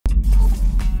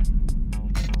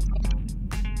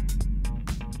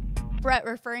Brett,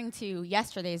 referring to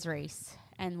yesterday's race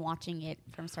and watching it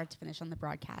from start to finish on the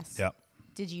broadcast. Yep.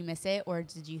 Did you miss it, or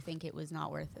did you think it was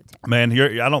not worth it? Man,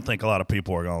 I don't think a lot of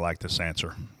people are going to like this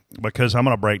answer because I'm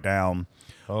going to break down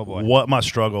what my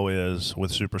struggle is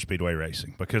with super speedway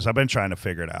racing because I've been trying to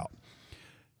figure it out.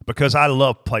 Because I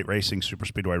love plate racing, super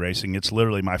speedway racing. It's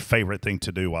literally my favorite thing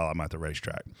to do while I'm at the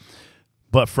racetrack.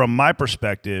 But from my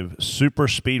perspective, super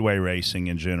speedway racing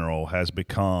in general has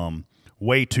become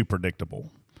way too predictable.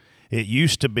 It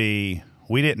used to be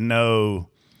we didn't know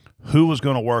who was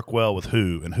going to work well with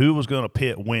who and who was going to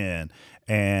pit when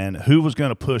and who was going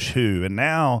to push who. And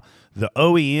now the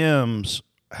OEMs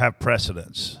have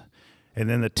precedence. And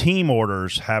then the team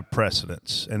orders have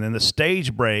precedence. And then the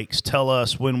stage breaks tell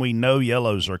us when we know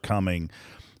yellows are coming.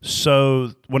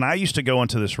 So when I used to go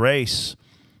into this race,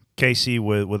 Casey,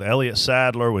 with Elliott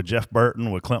Sadler, with Jeff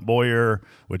Burton, with Clint Boyer,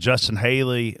 with Justin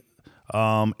Haley,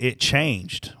 it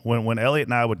changed. When Elliott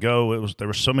and I would go, there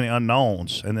were so many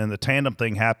unknowns. And then the tandem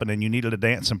thing happened, and you needed a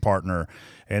dancing partner.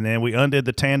 And then we undid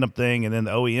the tandem thing, and then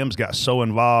the OEMs got so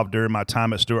involved during my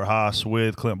time at Stewart-Haas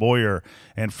with Clint Boyer,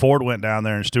 and Ford went down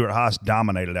there, and Stewart-Haas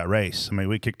dominated that race. I mean,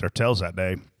 we kicked our tails that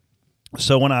day.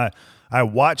 So when I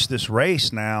watch this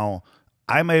race now,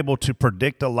 I'm able to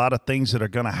predict a lot of things that are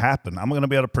going to happen. I'm going to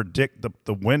be able to predict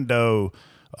the window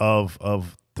of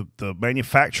the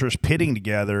manufacturers pitting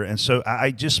together, and so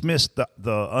I just miss the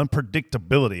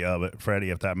unpredictability of it, Freddie,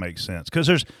 if that makes sense.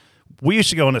 Because we used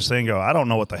to go in this thing and go, I don't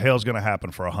know what the hell's going to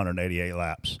happen for 188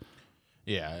 laps.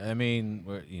 Yeah, I mean,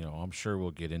 I'm sure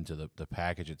we'll get into the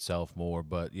package itself more,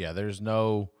 but yeah, there's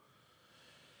no,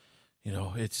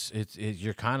 it's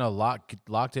you're kind of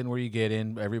locked in where you get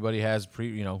in. Everybody has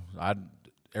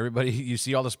everybody, you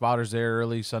see all the spotters there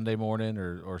early Sunday morning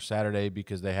or Saturday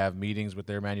because they have meetings with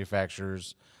their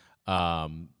manufacturers.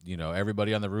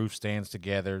 Everybody on the roof stands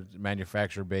together,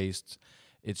 manufacturer based.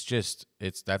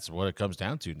 That's what it comes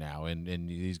down to now. And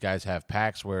these guys have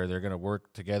packs where they're going to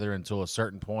work together until a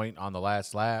certain point on the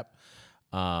last lap.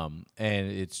 And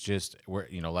it's just where,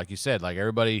 like you said, like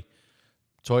everybody,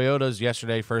 Toyotas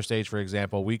yesterday, first stage, for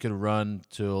example, we could run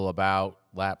till about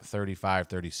lap 35,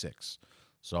 36.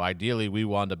 So ideally, we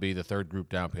wanted to be the third group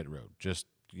down pit road. Just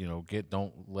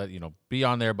be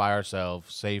on there by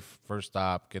ourselves, safe first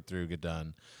stop, get through, get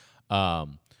done.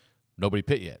 Nobody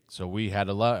pit yet, so we had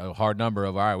a hard number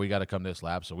of all right. We got to come this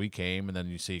lap, so we came, and then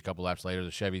you see a couple laps later the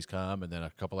Chevys come, and then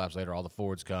a couple laps later all the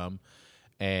Fords come,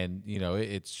 and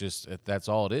it's just that's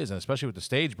all it is. And especially with the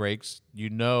stage breaks,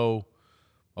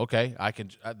 okay, I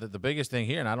can. The biggest thing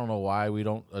here, and I don't know why we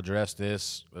don't address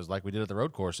this as like we did at the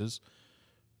road courses.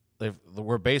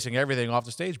 We're basing everything off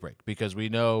the stage break because we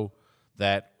know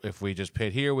that if we just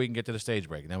pit here, we can get to the stage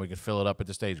break, and then we can fill it up at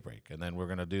the stage break. And then we're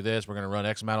going to do this. We're going to run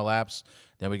X amount of laps.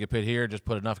 Then we can pit here, just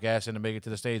put enough gas in to make it to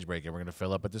the stage break, and we're going to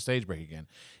fill up at the stage break again.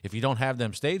 If you don't have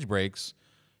them stage breaks,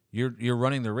 you're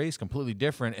running the race completely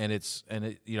different, and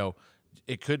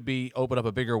it could be open up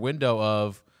a bigger window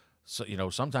of,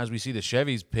 sometimes we see the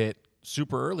Chevys pit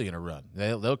super early in a run.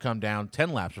 They'll come down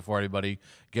 10 laps before everybody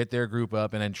get their group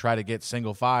up and then try to get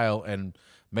single file and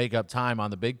make up time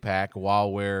on the big pack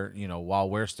while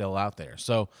we're still out there.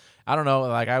 So I don't know,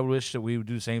 like I wish that we would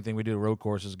do the same thing we do at road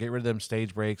courses, get rid of them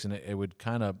stage breaks, and it would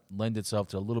kind of lend itself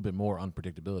to a little bit more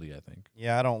unpredictability, I think.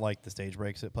 Yeah, I don't like the stage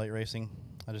breaks at plate racing.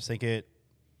 I just think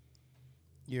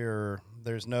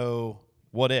there's no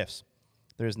what ifs.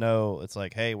 It's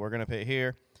like, hey, we're going to pit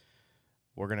here.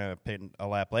 We're going to pit a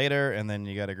lap later, and then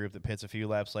you got a group that pits a few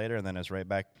laps later, and then it's right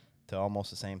back to almost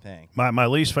the same thing. My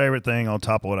least favorite thing on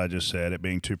top of what I just said, it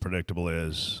being too predictable,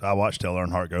 is I watched Dale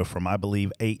Earnhardt go from, I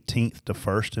believe, 18th to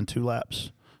 1st in 2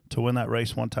 laps to win that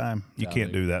race one time. You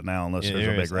can't do that now unless there's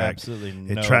a big wreck. Absolutely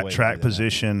no track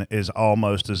position is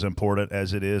almost as important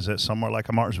as it is at somewhere like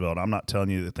a Martinsville. And I'm not telling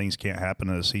you that things can't happen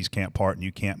and the seas can't part and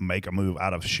you can't make a move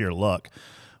out of sheer luck.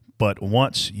 But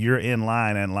once you're in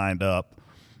line and lined up,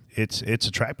 it's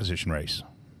a track position race.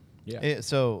 Yeah.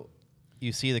 So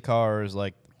you see the cars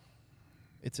like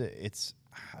it's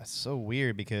so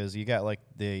weird because you got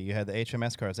you had the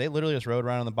HMS cars. They literally just rode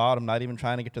around on the bottom, not even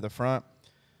trying to get to the front.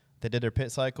 They did their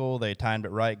pit cycle. They timed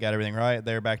it right, got everything right.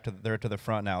 They're to the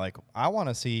front now. Like I want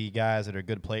to see guys that are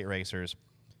good plate racers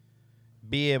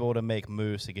be able to make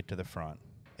moves to get to the front.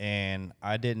 And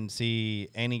I didn't see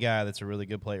any guy that's a really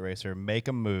good plate racer make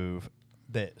a move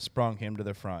that sprung him to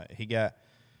the front.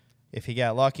 If he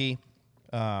got lucky,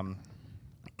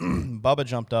 Bubba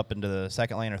jumped up into the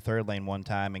second lane or third lane one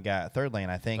time and got third lane,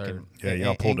 I think.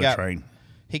 Y'all pulled a train.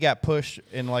 He got pushed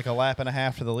in like a lap and a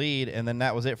half to the lead, and then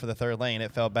that was it for the third lane.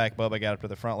 It fell back. Bubba got up to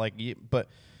the front. But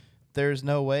there's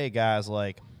no way guys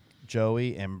like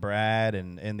Joey and Brad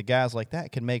and the guys like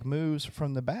that can make moves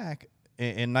from the back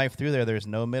and knife through there. There's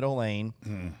no middle lane.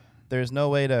 There's no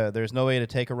way to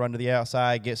take a run to the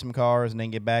outside, get some cars, and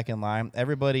then get back in line.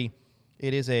 Everybody,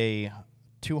 it is a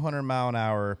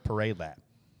 200-mile-an-hour parade lap,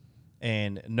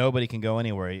 and nobody can go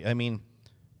anywhere. I mean,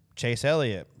 Chase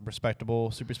Elliott,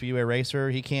 respectable super speedway racer,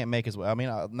 he can't make his way. I mean,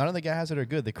 none of the guys that are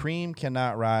good, the cream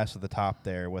cannot rise to the top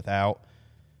there without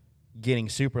getting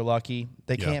super lucky.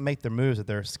 They can't make the moves that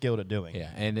they're skilled at doing. Yeah,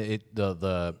 and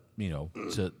the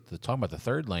talking about the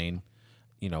third lane,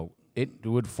 it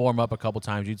would form up a couple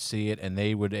times. You'd see it, and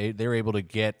they were able to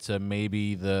get to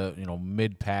maybe the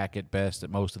mid pack at best at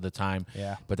most of the time.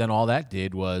 Yeah. But then all that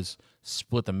did was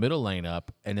split the middle lane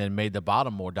up and then made the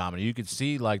bottom more dominant. You could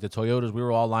see like the Toyotas, we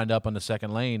were all lined up on the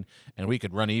second lane, and we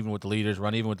could run even with the leaders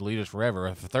forever.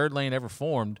 If a third lane ever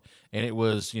formed, and it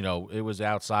was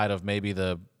outside of maybe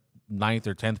the 9th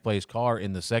or 10th place car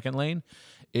in the second lane,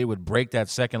 it would break that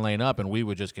second lane up, and we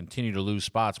would just continue to lose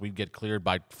spots. We'd get cleared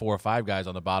by 4 or 5 guys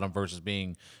on the bottom versus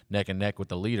being neck and neck with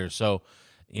the leader. So,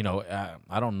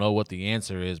 I don't know what the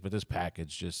answer is, but this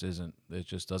package just isn't. It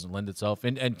just doesn't lend itself.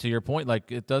 And to your point,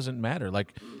 like it doesn't matter.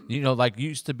 Like like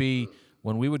used to be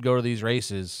when we would go to these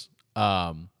races.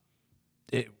 Bubba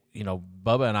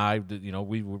and I,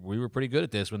 we were pretty good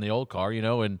at this when the old car,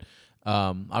 and.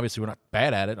 Obviously, we're not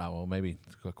bad at it. Well, maybe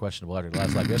questionable after the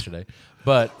last lap yesterday,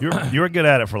 but you were good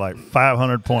at it for like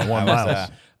 500.1 miles.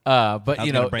 But I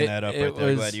was gonna bring that up right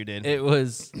there. Glad you did. It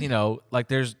was like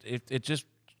it just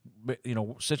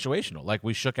situational. Like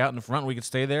we shook out in the front, we could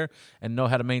stay there and know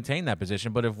how to maintain that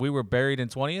position. But if we were buried in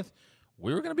 20th,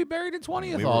 we were going to be buried in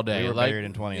 20th all day. We were buried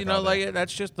in 20th. All day. Like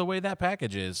that's just the way that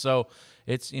package is. So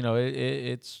it's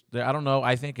it's I don't know.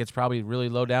 I think it's probably really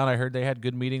low down. I heard they had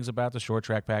good meetings about the short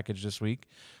track package this week.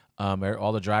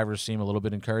 All the drivers seem a little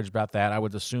bit encouraged about that. I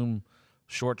would assume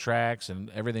short tracks and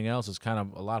everything else is kind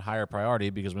of a lot higher priority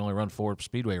because we only run 4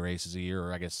 speedway races a year,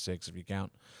 or I guess 6 if you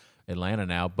count Atlanta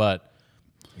now. But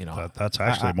that's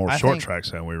actually more short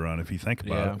tracks than we run if you think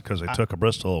about it, because they took a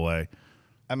Bristol away.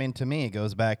 I mean, to me, it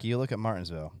goes back. You look at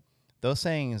Martinsville; those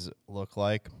things look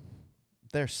like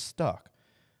they're stuck.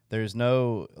 There's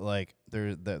no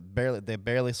they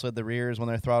barely slid the rears when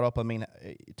they're throttled up. I mean,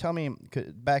 tell me,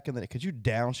 could you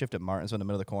downshift at Martinsville in the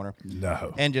middle of the corner?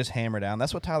 No. And just hammer down.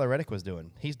 That's what Tyler Reddick was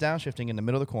doing. He's downshifting in the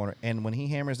middle of the corner, and when he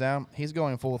hammers down, he's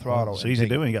going full throttle. It's easy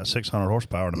to do when you got 600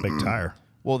 horsepower and a big tire.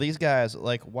 Well, these guys,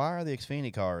 why are the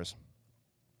Xfinity cars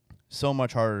so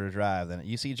much harder to drive than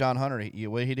you see John Hunter?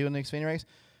 What did he do in the Xfinity race?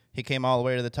 He came all the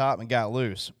way to the top and got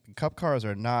loose. Cup cars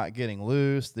are not getting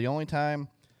loose. The only time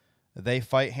they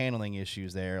fight handling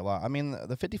issues there a lot. I mean,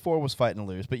 the 54 was fighting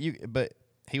loose, but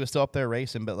he was still up there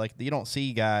racing. But you don't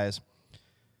see guys.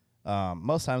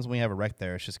 Most times when we have a wreck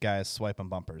there, it's just guys swiping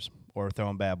bumpers or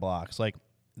throwing bad blocks. Like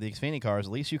the Xfinity cars,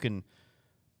 at least you can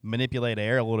manipulate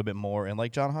air a little bit more. And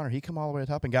like John Hunter, he come all the way to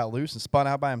the top and got loose and spun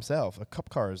out by himself. A Cup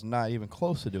car is not even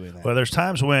close to doing that. Well, there's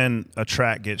times when a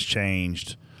track gets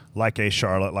changed, like a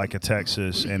Charlotte, like a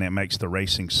Texas, and it makes the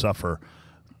racing suffer.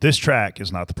 This track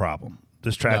is not the problem.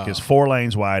 This track is 4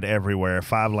 lanes wide everywhere,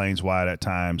 5 lanes wide at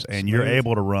times, and you're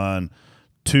able to run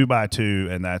 2 by 2,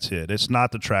 and that's it. It's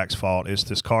not the track's fault. It's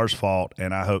this car's fault,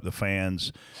 and I hope the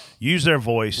fans use their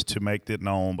voice to make it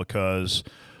known, because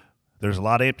there's a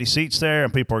lot of empty seats there,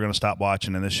 and people are going to stop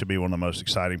watching, and this should be one of the most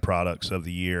exciting products of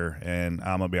the year. And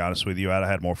I'm going to be honest with you, I'd have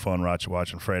had more fun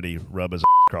watching Freddie rub his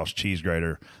across cheese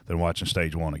grater than watching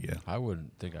Stage 1 again. I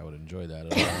wouldn't think I would enjoy that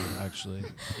at all, actually.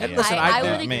 And Yeah. listen, I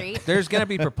would agree. There's going to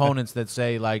be proponents that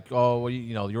say, like, oh, well,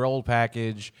 your old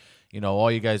package,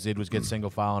 all you guys did was get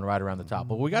single file and right around the top.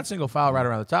 Well, we got single file right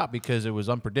around the top because it was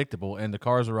unpredictable, and the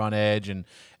cars were on edge, and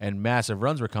massive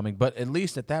runs were coming. But at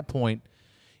least at that point,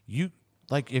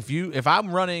 if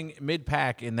I'm running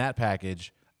mid-pack in that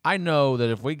package, I know that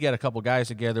if we get a couple guys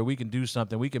together, we can do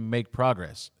something. We can make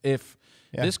progress. If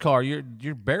this car,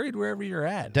 you're buried wherever you're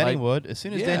at. Denny would. As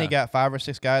soon as Denny got 5 or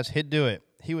 6 guys, he'd do it.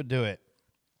 He would do it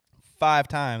 5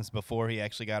 times before he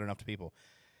actually got enough people.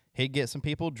 He'd get some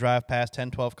people, drive past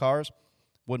 10, 12 cars.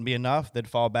 Wouldn't be enough. They'd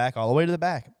fall back all the way to the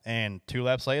back. And 2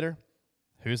 laps later,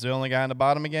 who's the only guy on the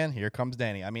bottom again? Here comes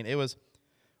Danny. I mean, it was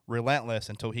relentless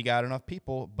until he got enough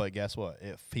people. But guess what?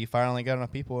 If he finally got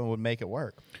enough people, it would make it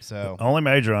work. So the only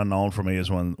major unknown for me is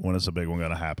when is the big one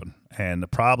going to happen. And the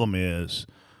problem is,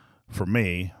 for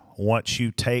me, once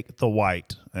you take the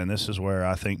white, and this is where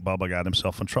I think Bubba got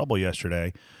himself in trouble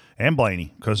yesterday, and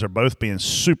Blaney, because they're both being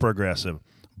super aggressive.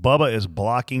 Bubba is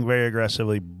blocking very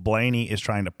aggressively. Blaney is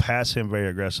trying to pass him very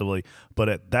aggressively. But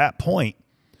at that point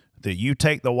that you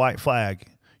take the white flag,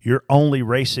 you're only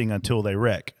racing until they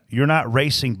wreck. You're not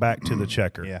racing back to the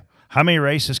checker. Yeah. How many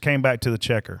races came back to the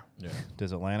checker? Yeah.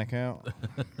 Does Atlanta count?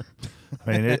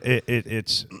 I mean,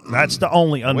 it's that's the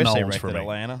only I wish they unknowns wrecked for at me.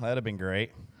 Atlanta. That'd have been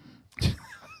great.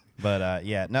 But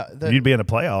yeah, no. You'd be in the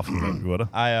playoff, you would have.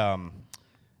 I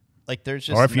like there's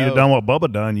just Or if you'd have no- done what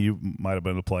Bubba done, you might have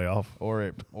been in the playoff.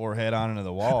 or head on into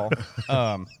the wall.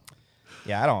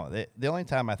 Yeah, I don't. The only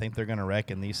time I think they're going to wreck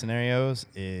in these scenarios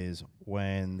is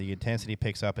when the intensity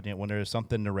picks up and when there's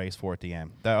something to race for at the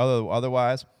end.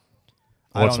 Otherwise,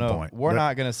 What's I don't the know. point? We're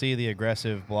not going to see the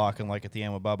aggressive blocking like at the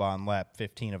end with Bubba on lap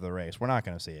 15 of the race. We're not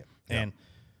going to see it, and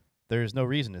there's no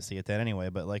reason to see it then anyway.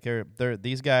 But like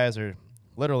these guys are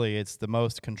literally, it's the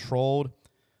most controlled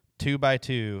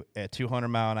 2x2 at 200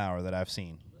 mile an hour that I've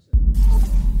seen.